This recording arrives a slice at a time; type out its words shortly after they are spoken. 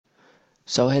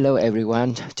So hello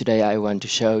everyone, today I want to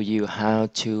show you how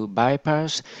to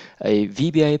bypass a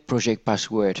VBA project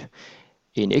password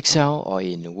in Excel or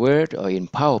in Word or in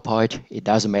PowerPoint. It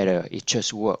doesn't matter, it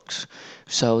just works.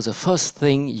 So the first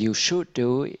thing you should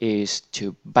do is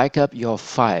to back up your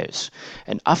files,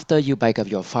 and after you back up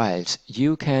your files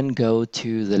you can go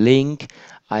to the link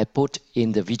I put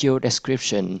in the video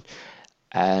description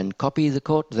and copy the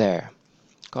code there.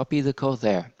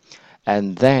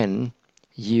 And then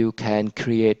you can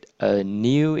create a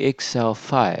new Excel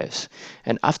files.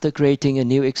 And after creating a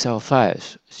new Excel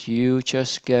files, you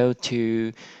just go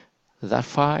to that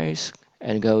files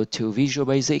and go to Visual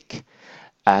Basic,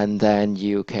 and then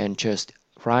you can just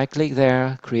right click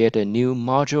there, create a new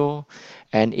module,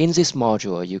 and in this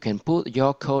module you can put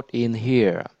your code in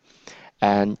here.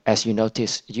 And as you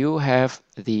notice, you have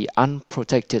the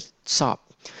unprotected sub.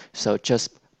 So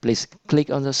just please click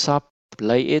on the sub,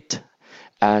 play it,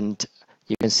 and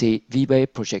you can see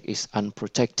VBA project is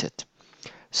unprotected.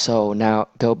 So now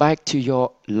go back to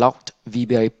your locked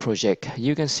VBA project.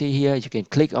 You can see here, you can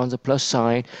click on the plus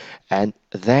sign, and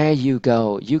there you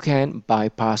go. You can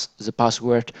bypass the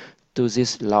password to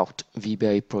this locked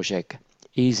VBA project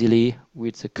easily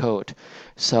with the code.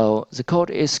 So the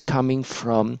code is coming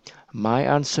from my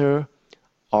answer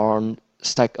on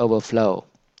Stackoverflow.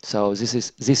 So this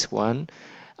is this one,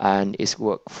 and it's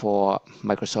worked for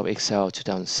Microsoft Excel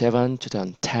 2007,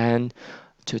 2010,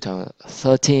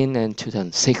 2013, and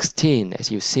 2016, as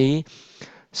you see.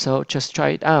 So just try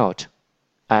it out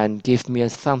and give me a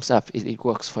thumbs up if it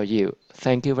works for you.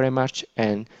 Thank you very much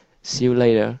and see you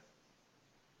later.